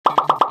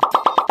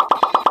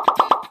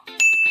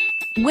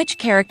Which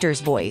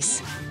character's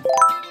voice?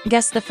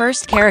 Guess the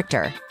first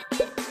character.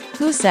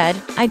 Who said,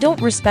 "I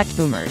don't respect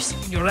boomers"?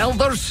 Your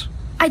elders?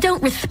 I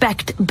don't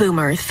respect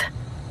boomers.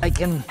 I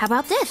can... How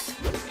about this?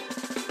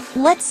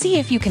 Let's see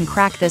if you can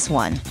crack this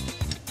one.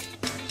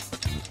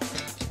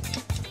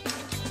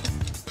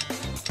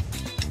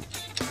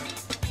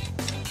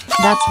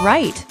 That's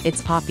right,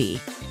 it's Poppy.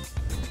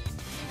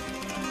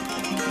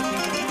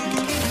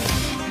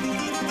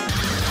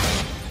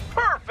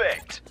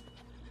 Perfect!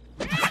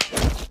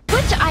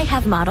 Which I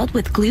have modeled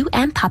with glue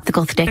and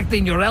popsicle stick.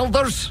 Respecting your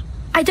elders?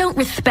 I don't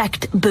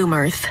respect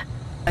boomers.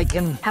 I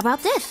can... How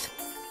about this?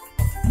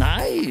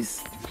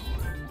 Nice!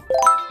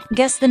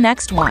 Guess the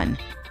next one.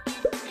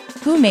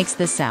 Who makes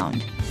this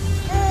sound?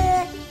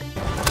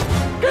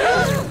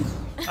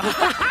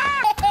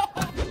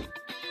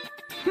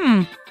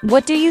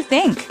 What do you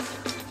think?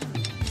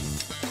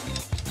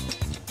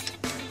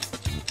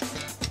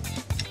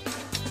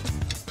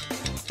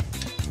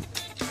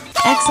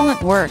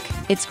 Excellent work.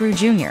 It's Gru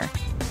Jr.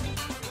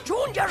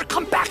 Junior,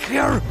 come back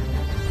here!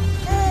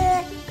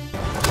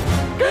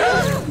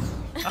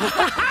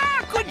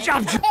 Good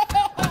job,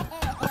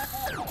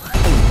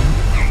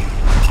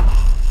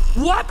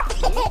 What?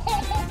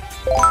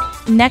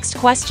 Next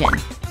question.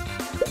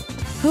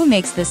 Who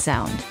makes this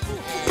sound?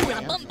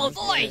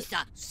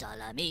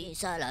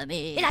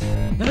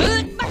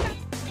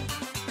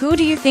 Who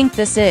do you think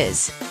this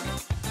is?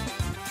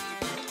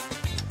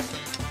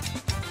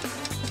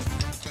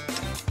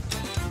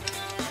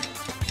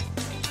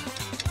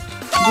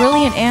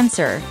 Brilliant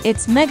answer.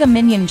 It's Mega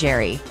Minion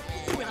Jerry.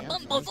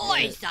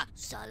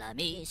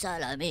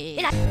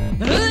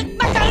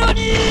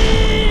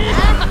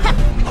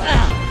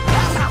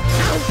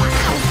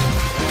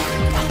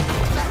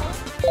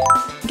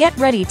 Get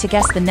ready to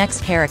guess the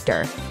next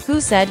character. Who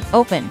said,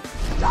 "Open"?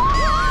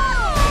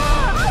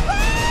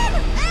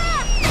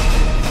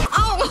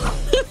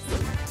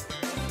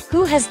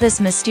 Who has this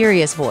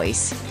mysterious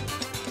voice?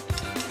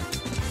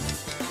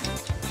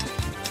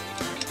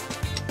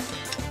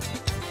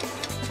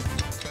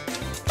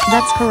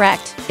 That's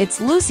correct.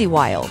 It's Lucy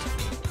Wilde.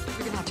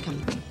 You're gonna have to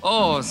come.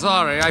 Oh,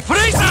 sorry, I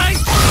freeze!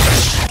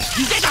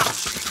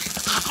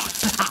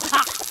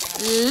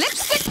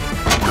 Lipstick!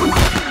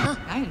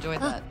 I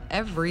enjoyed that.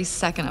 Every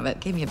second of it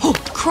gave me a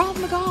Krav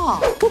Maga.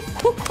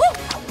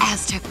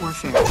 Aztec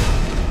warfare.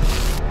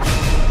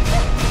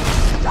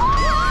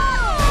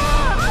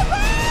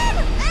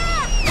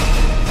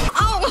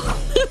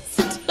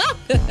 Stop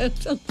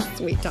it.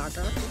 Sweet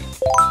talker.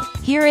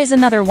 Here is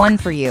another one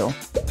for you.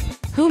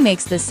 Who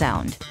makes this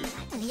sound?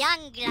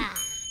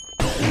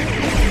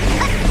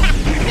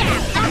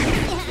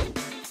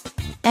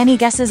 Any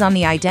guesses on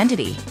the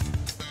identity?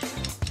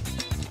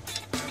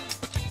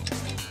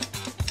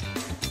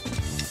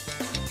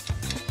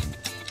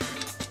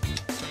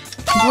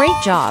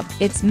 Great job,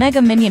 it's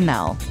Mega Minion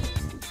Mel.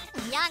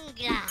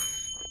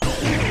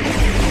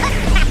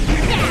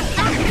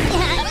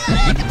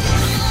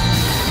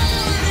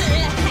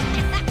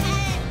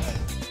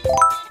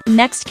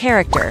 Next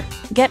character.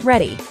 Get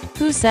ready.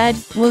 Who said,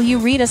 "Will you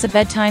read us a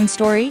bedtime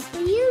story"?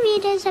 Will you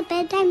read us a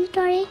bedtime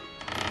story?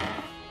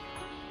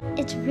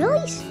 It's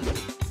really...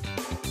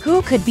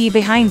 Who could be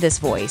behind this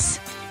voice?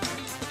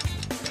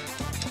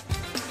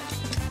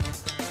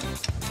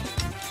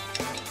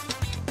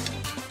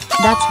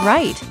 That's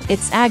right,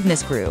 it's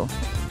Agnes Gru.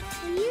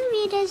 Will you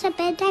read us a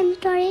bedtime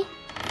story?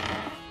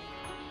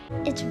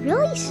 It's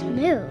really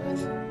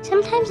smooth.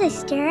 Sometimes I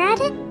stare at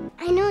it.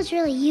 I know it's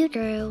really you,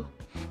 Drew.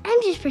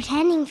 I'm just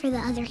pretending for the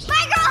other kids.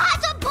 My girl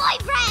has a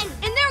boyfriend!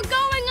 And they're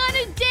going on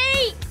a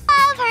date!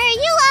 Love her,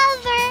 you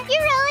love her! You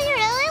really,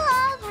 really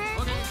love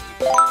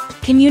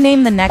her! Can you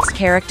name the next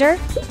character?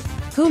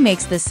 Who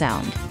makes this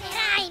sound? It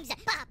rhymes!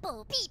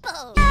 Papo,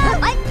 peepo!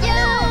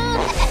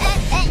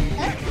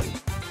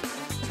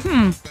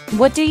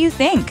 What do you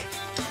think?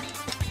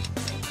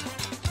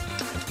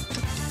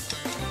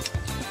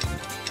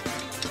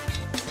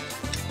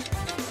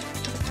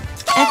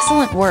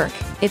 Excellent work.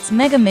 It's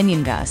Mega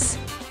Minion Gus.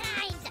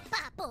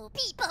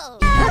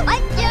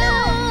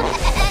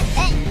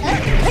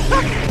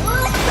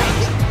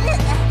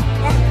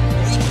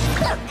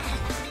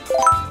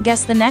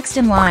 Guess the next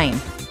in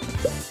line.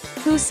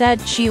 Who said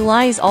she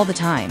lies all the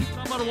time?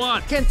 Number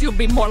one, can't you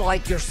be more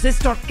like your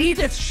sister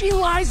Edith? She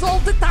lies all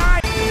the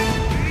time!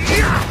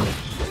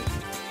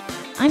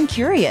 I'm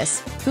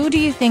curious. Who do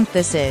you think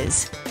this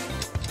is?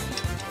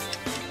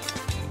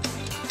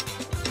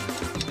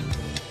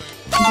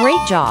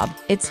 Great job.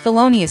 It's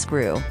FELONIUS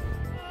Gru. Hello,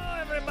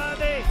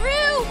 everybody!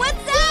 Drew,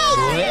 what's up?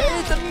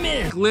 Wait a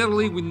minute!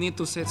 Clearly, we need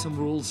to set some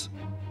rules.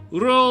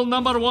 Rule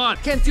number one,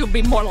 can't you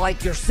be more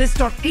like your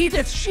sister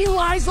Edith? She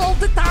lies all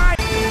the time!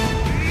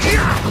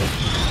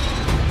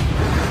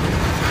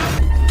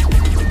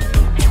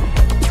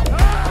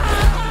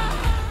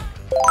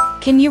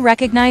 Can you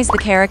recognize the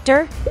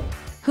character?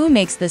 Who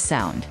makes this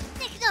sound?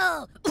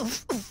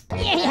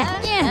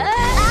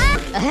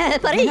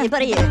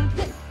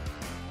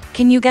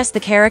 Can you guess the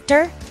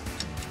character?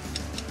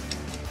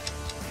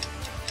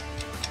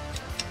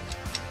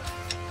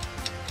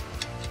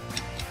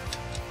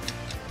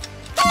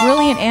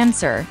 Brilliant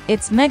answer.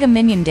 It's Mega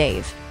Minion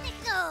Dave.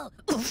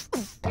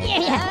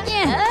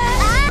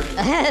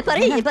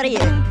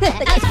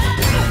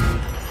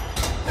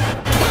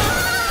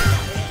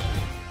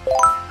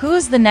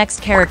 Who's the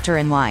next character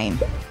in line?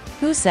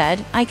 Who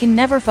said, I can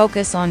never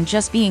focus on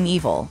just being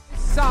evil?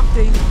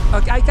 Something.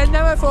 I can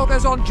never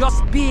focus on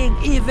just being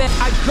evil.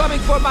 I'm coming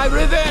for my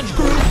revenge.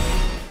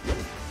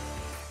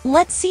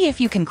 Let's see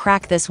if you can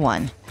crack this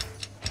one.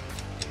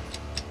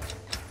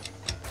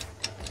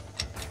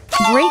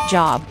 Great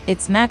job,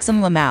 it's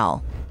Maxime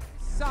Lamal.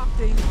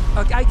 Something.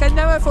 I can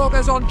never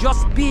focus on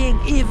just being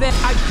evil.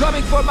 I'm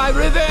coming for my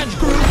revenge.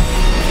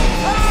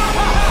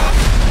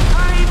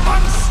 I'm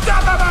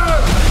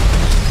unstoppable.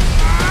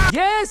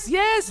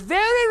 Yes,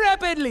 very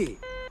rapidly.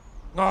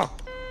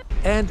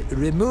 And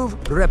remove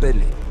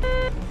rapidly.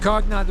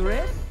 Cog not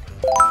red?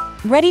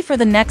 Ready for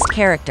the next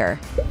character.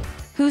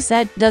 Who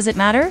said, does it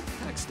matter?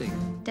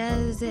 Texting.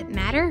 Does it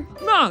matter?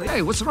 No,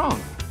 hey, what's wrong?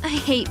 I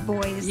hate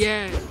boys.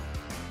 Yeah.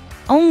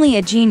 Only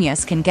a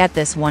genius can get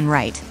this one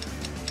right.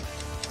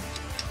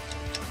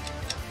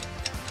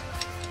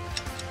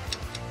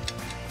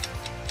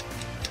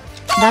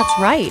 That's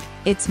right,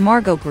 it's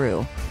Margot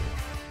Grew.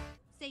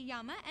 Se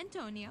llama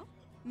Antonio.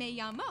 Me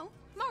llamo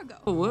Margot.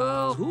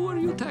 Well, who are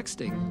you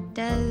texting?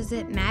 Does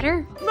it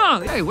matter?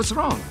 No, hey, what's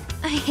wrong?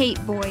 I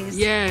hate boys.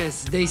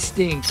 Yes, they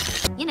stink.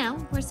 You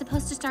know, we're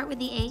supposed to start with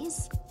the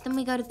A's, then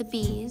we go to the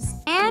B's.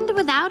 And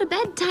without a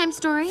bedtime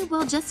story,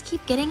 we'll just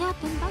keep getting up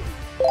and bugging.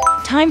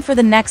 Time for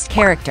the next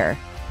character.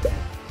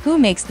 Who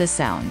makes this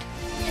sound?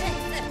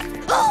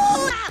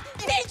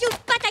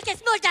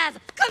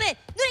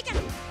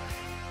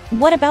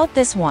 What about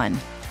this one?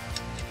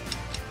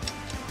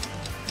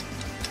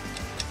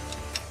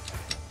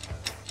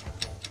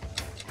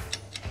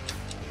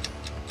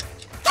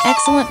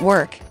 Excellent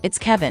work, it's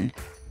Kevin.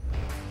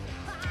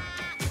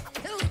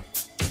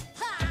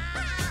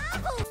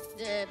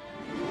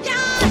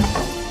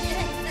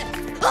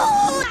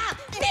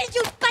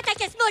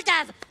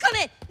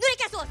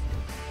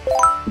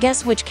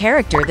 Guess which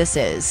character this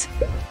is?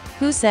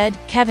 Who said,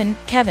 Kevin,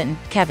 Kevin,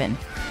 Kevin?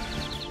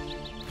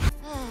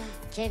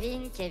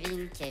 Kevin.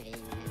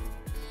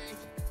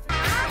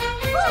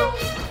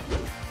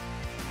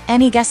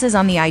 Any guesses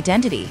on the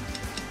identity?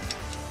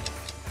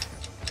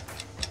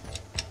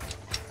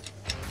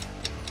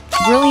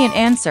 Brilliant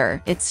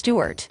answer, it's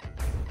Stuart.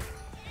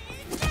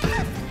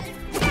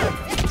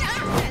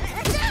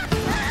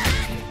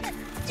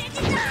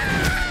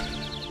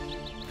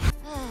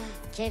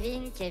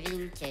 Kevin.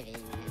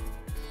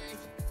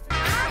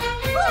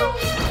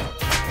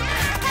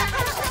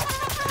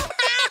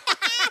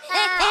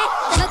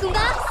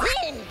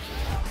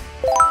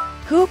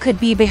 Who could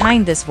be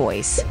behind this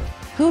voice?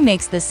 Who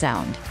makes this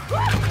sound?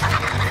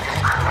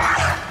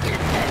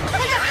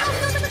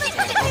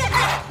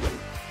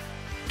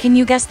 Can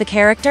you guess the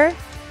character?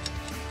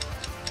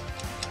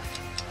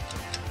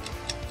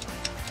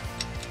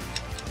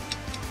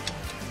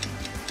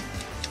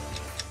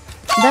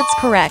 That's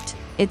correct.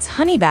 It's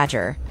Honey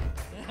Badger.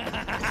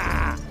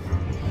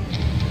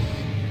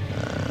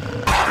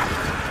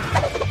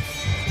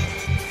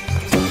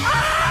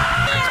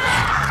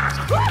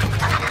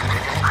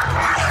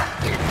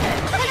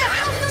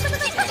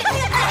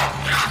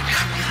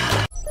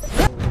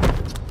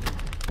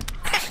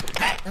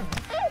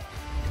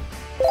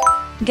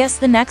 Guess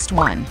the next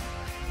one.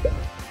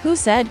 Who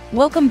said,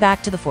 welcome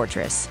back to the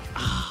fortress?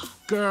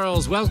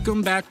 Girls,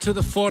 welcome back to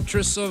the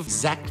fortress of...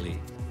 Exactly.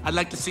 I'd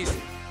like to see...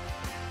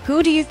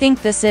 Who do you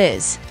think this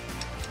is?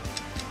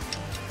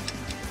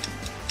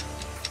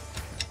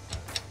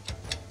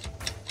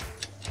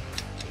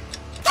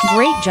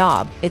 Great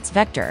job, it's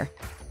Vector.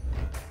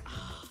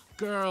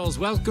 Girls,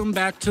 welcome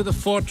back to the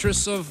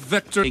fortress of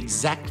Victor.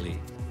 Exactly.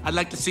 I'd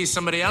like to see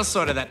somebody else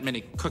order that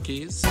many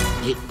cookies.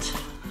 8,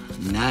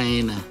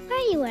 9...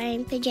 Are you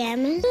wearing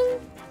pajamas?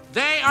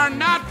 They are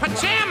not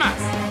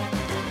pajamas!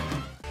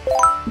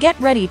 Get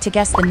ready to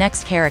guess the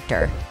next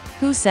character.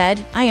 Who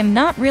said, I am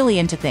not really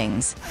into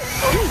things?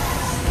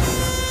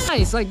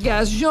 Nice, I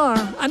guess, sure.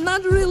 I'm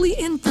not really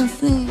into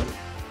things.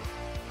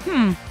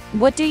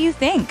 What do you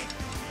think?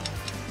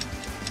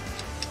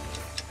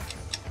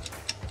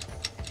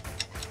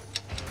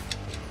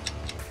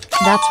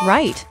 That's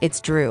right,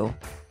 it's Drew.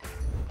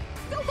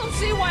 Don't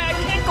see why I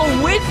can't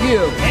go with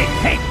you.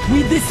 Hey,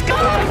 we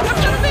discovered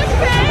this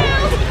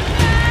failed.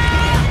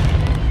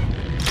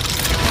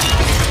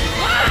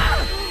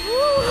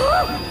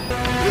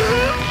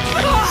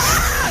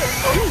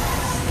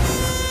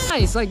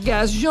 Nice, I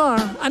guess, sure.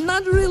 I'm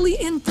not really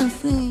into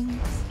things.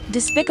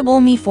 Despicable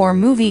Me 4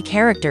 movie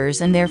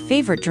characters and their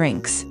favorite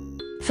drinks.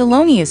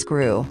 FELONIUS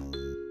Grew.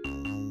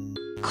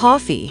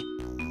 Coffee.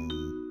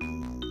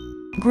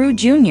 Grew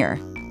Jr.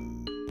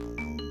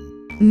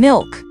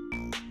 Milk.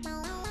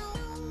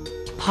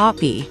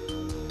 Poppy.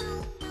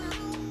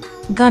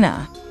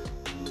 Gunna.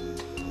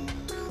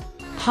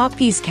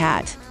 Poppy's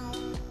cat.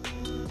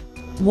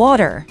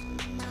 Water.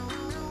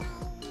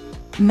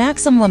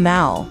 Maxime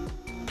Lamal.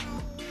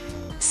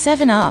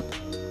 7-Up.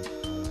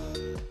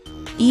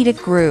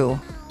 Edith Grew.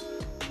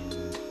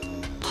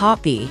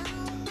 Poppy.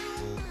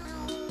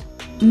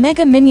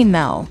 Mega Minion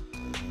Mel.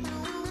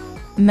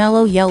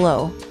 Mellow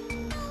Yellow.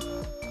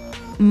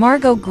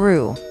 Margot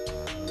Grew.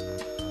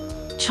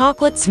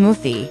 Chocolate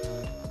Smoothie.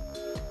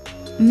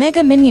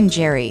 Mega Minion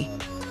Jerry.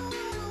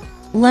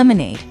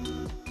 Lemonade.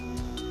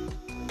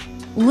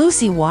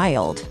 Lucy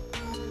Wilde.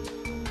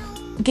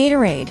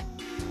 Gatorade.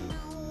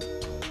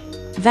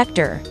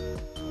 Vector.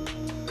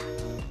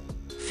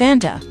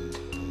 Fanta.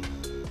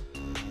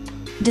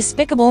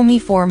 Despicable Me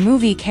 4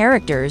 movie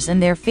characters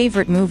and their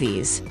favorite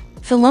movies.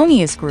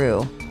 FELONIUS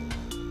Grew.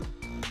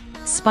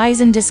 Spies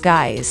in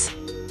Disguise.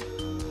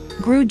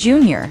 Gru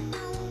Jr.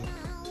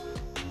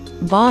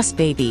 Boss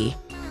Baby.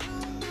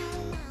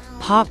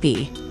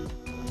 Poppy.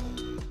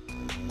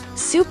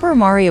 Super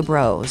Mario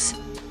Bros.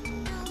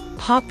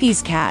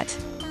 Poppy's Cat.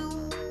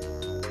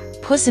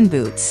 Puss in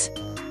Boots.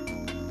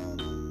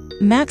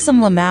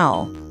 Maxime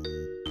Lamal.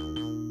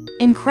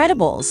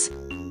 Incredibles.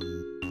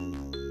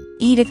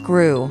 Edith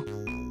Grew.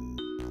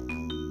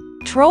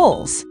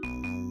 Trolls.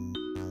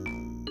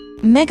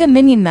 Mega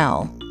Minion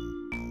Mel.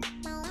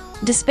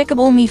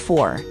 Despicable Me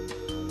 4.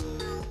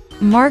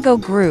 Margot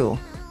Grew.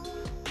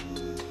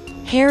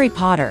 Harry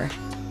Potter.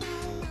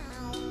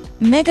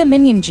 Mega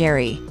Minion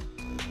Jerry.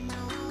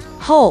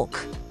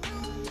 Hulk.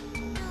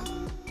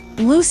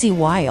 Lucy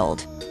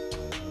Wilde.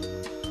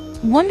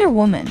 Wonder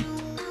Woman.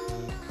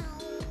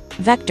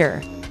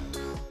 Vector.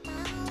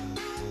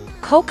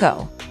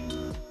 Coco.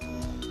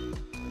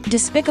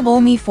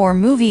 Despicable Me 4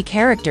 movie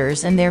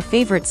characters and their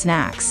favorite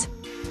snacks.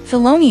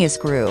 FELONIUS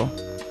Grew.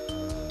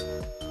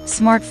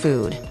 Smart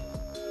Food.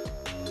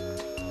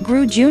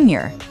 Gru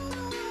Jr.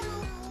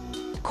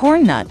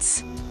 Corn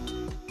Nuts.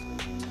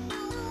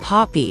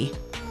 Poppy.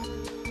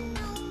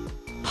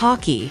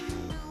 Pocky.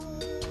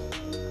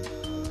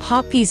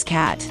 Poppy's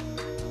Cat.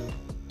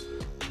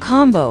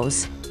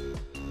 Combos.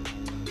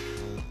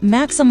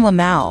 Maxime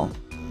Lamal.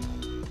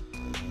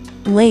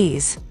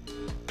 Lay's.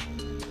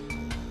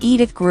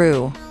 Edith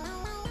Grew.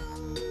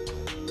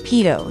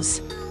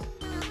 Pedos.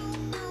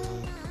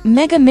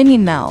 Mega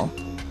Minion Mel.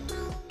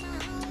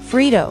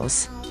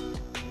 Fritos.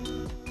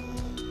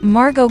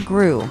 Margot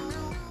Grew.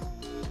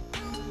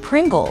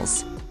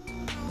 Pringles.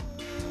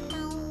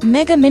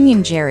 Mega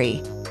Minion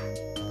Jerry.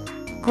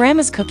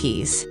 Grandma's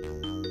Cookies.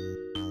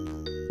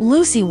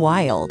 Lucy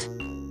Wilde.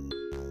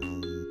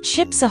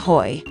 Chips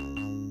Ahoy.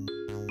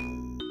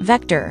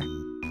 Vector.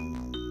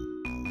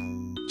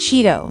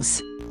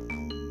 Cheetos.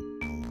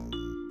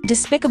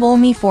 Despicable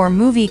Me 4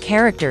 movie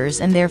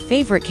characters and their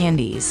favorite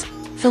candies.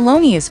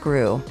 FELONIUS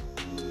Grew.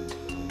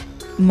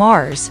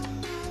 Mars.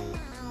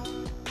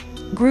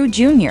 Gru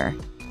Jr.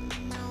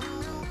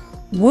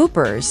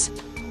 Whoopers.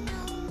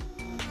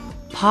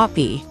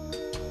 Poppy.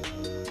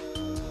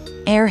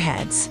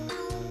 Airheads.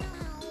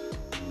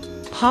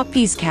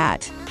 Poppy's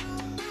Cat.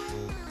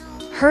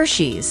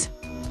 Hershey's.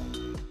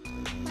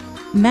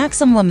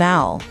 Maxime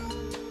Lamal.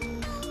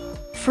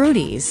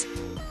 Fruities.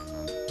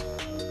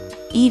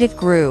 Edith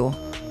Grew.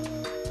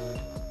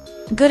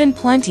 Good and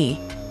Plenty.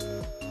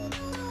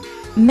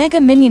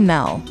 Mega Minion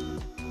Mel.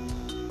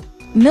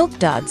 Milk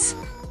Duds.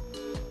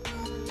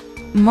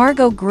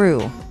 Margot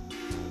Grew.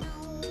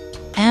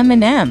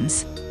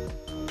 M&M's.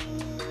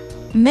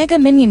 Mega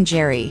Minion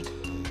Jerry.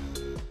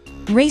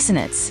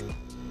 Raisinets.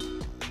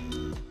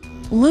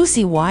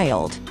 Lucy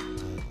Wilde.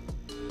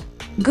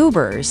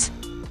 Goobers.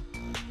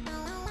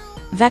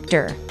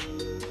 Vector.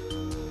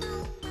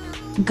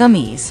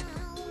 Gummies.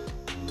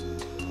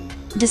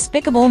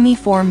 Despicable Me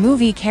 4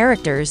 movie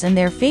characters and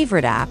their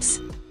favorite apps.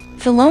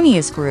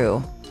 FELONIUS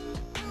Grew.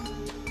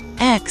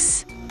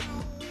 X.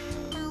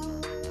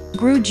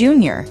 Gru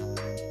Jr.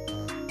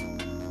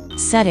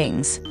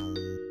 Settings.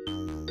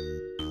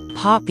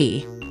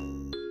 Poppy.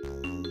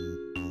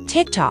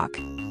 TikTok.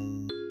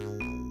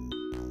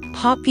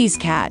 Poppy's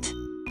Cat.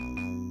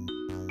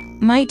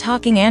 My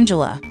Talking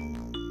Angela.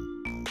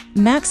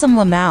 Maxime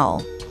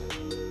Lamal.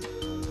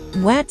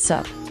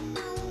 WhatsApp.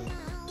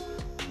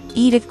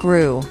 Edith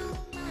Grew.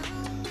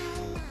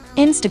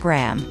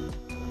 Instagram.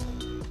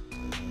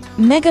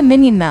 Mega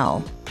Minion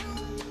Mel.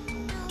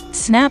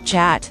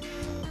 Snapchat.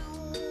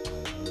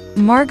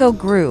 Margot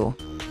Grew.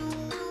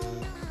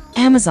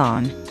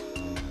 Amazon.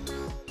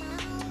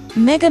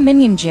 Mega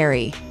Minion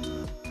Jerry.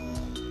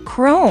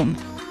 Chrome.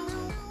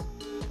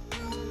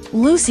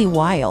 Lucy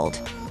Wilde.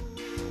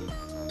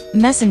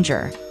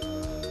 Messenger.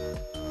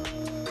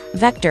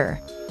 Vector.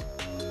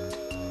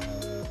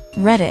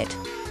 Reddit.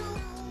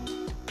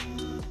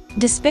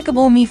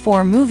 Despicable Me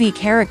 4 movie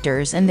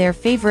characters and their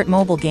favorite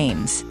mobile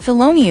games.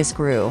 FELONIUS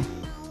Grew.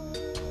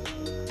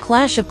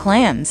 Clash of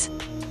Clans.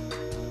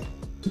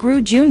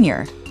 Gru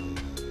Jr.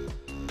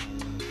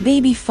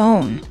 Baby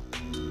Phone.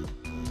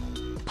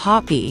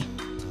 Poppy.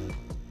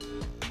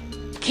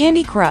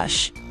 Candy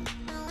Crush.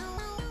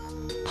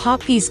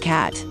 Poppy's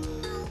Cat.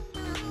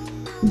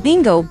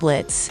 Bingo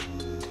Blitz.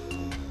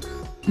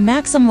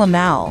 Maxime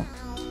Lamal.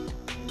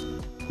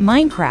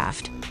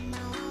 Minecraft.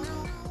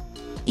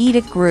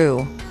 Edith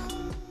Grew.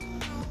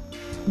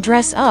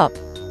 Dress Up.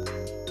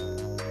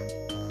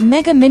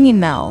 Mega Minion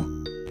Mel.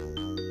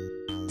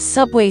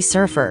 Subway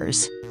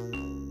Surfers.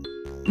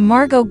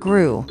 Margot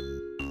grew.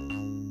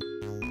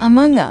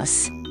 Among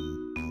Us.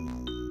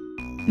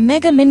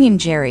 Mega Minion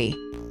Jerry.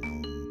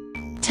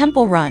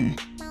 Temple Run.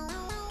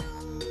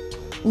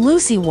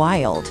 Lucy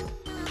Wilde.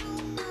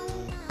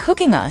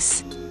 Cooking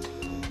Us.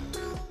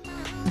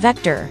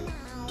 Vector.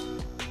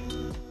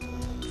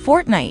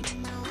 Fortnite.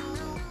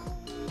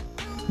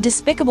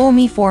 Despicable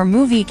Me 4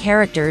 movie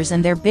characters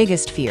and their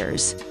biggest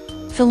fears.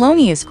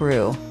 FELONIUS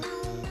grew.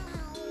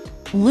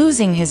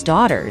 Losing his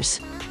daughters.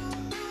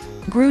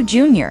 Gru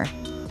Jr.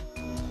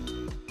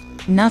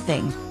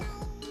 Nothing.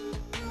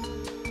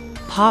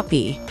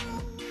 Poppy.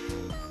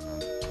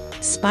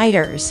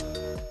 Spiders.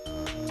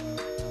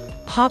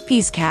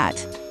 Poppy's cat.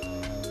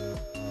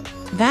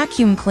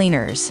 Vacuum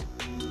cleaners.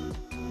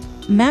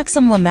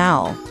 Maxime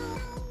Lamal.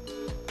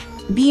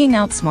 Being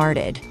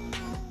outsmarted.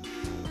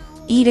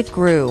 Edith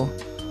grew.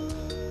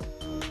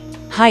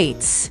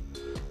 Heights.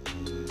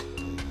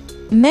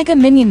 Mega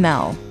Minion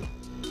Mel.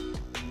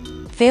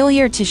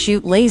 Failure to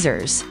shoot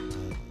lasers.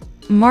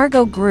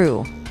 Margot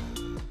grew.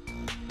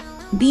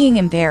 Being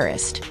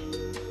embarrassed.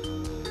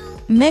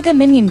 Mega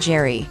Minion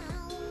Jerry.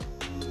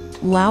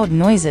 Loud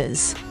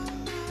noises.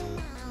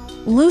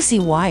 Lucy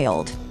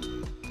Wilde.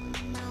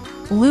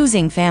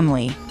 Losing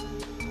family.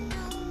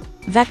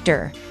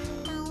 Vector.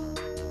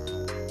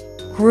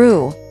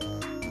 Grew.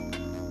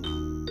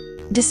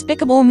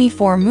 Despicable Me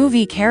 4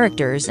 movie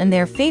characters and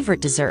their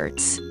favorite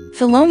desserts.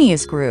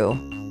 FELONIUS grew.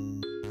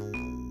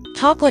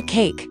 Chocolate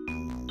cake.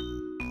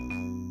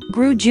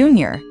 Gru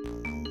Jr.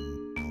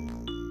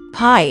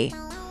 Pie.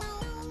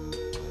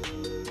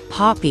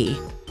 Poppy.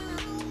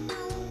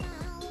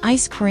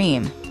 Ice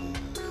cream.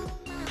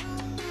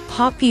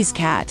 Poppy's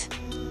cat.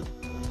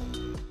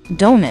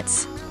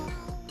 Donuts.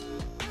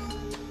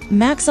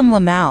 Maxime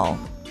Lamal.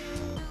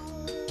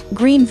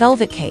 Green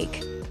velvet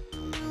cake.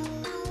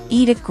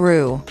 Edith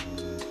grew.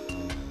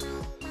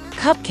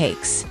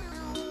 Cupcakes.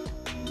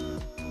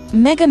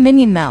 Mega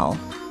Minion Mel.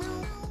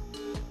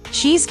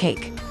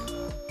 Cheesecake.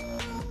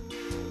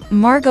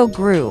 Margot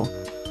grew.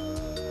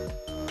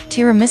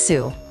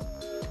 Tiramisu.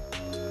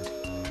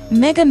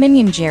 Mega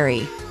Minion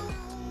Jerry.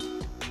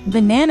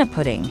 Banana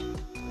pudding.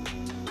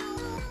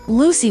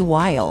 Lucy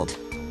Wilde.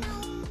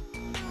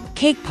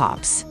 Cake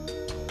Pops.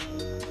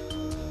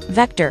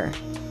 Vector.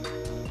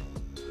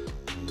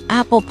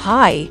 Apple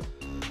pie.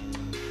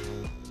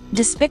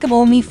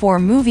 Despicable Me 4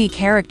 movie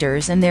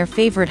characters and their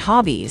favorite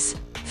hobbies.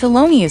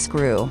 FELONIUS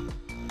grew.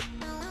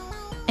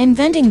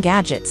 Inventing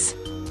gadgets.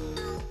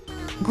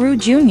 Gru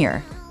Jr.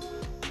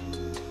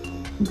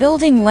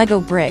 Building Lego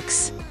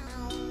bricks.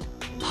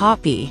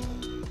 Poppy.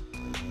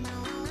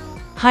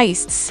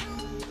 Heists.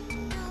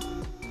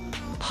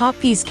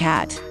 Poppy's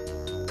cat.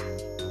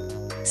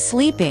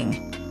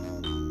 Sleeping.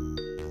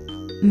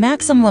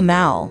 Maxime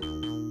Lamal.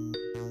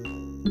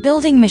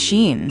 Building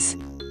machines.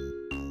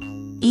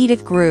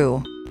 Edith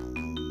grew.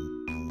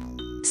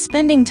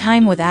 Spending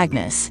time with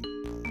Agnes.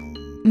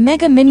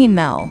 Mega Minion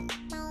Mel.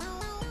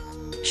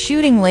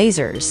 Shooting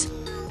lasers.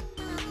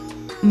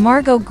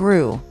 Margot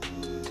grew.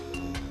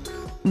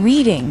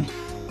 Reading.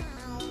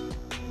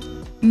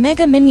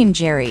 Mega Minion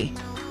Jerry.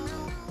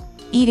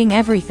 Eating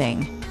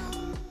everything.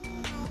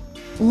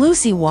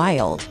 Lucy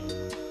Wilde.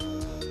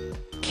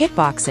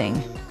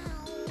 Kickboxing.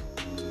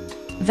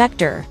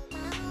 Vector.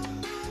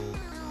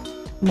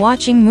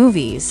 Watching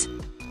movies.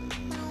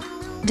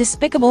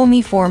 Despicable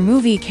Me 4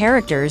 movie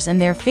characters and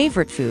their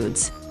favorite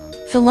foods.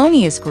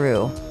 FELONIUS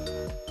grew.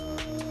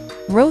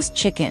 Roast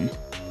chicken.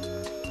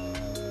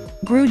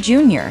 Gru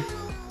Jr.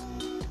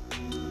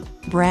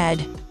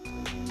 Bread.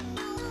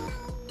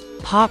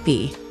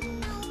 Poppy.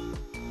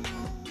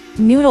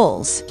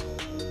 Noodles.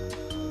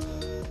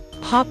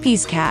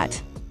 Poppy's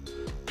cat.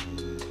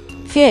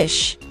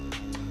 Fish.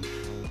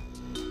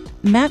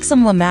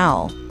 Maxime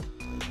Lamal.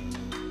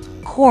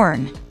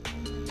 Corn.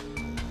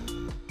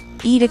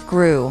 Edith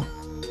grew.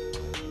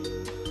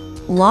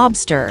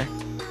 Lobster.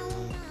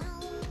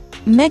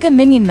 Mega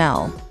Minion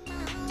Mel.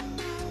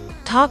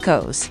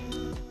 Tacos.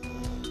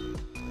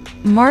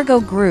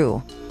 Margot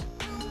grew.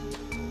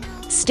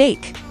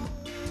 Steak.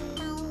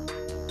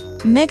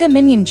 Mega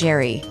Minion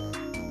Jerry.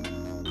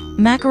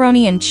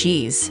 Macaroni and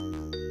cheese.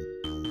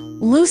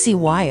 Lucy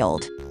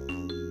Wilde.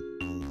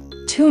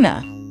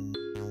 Tuna.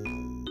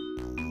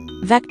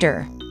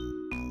 Vector.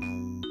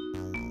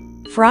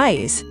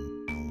 Fries.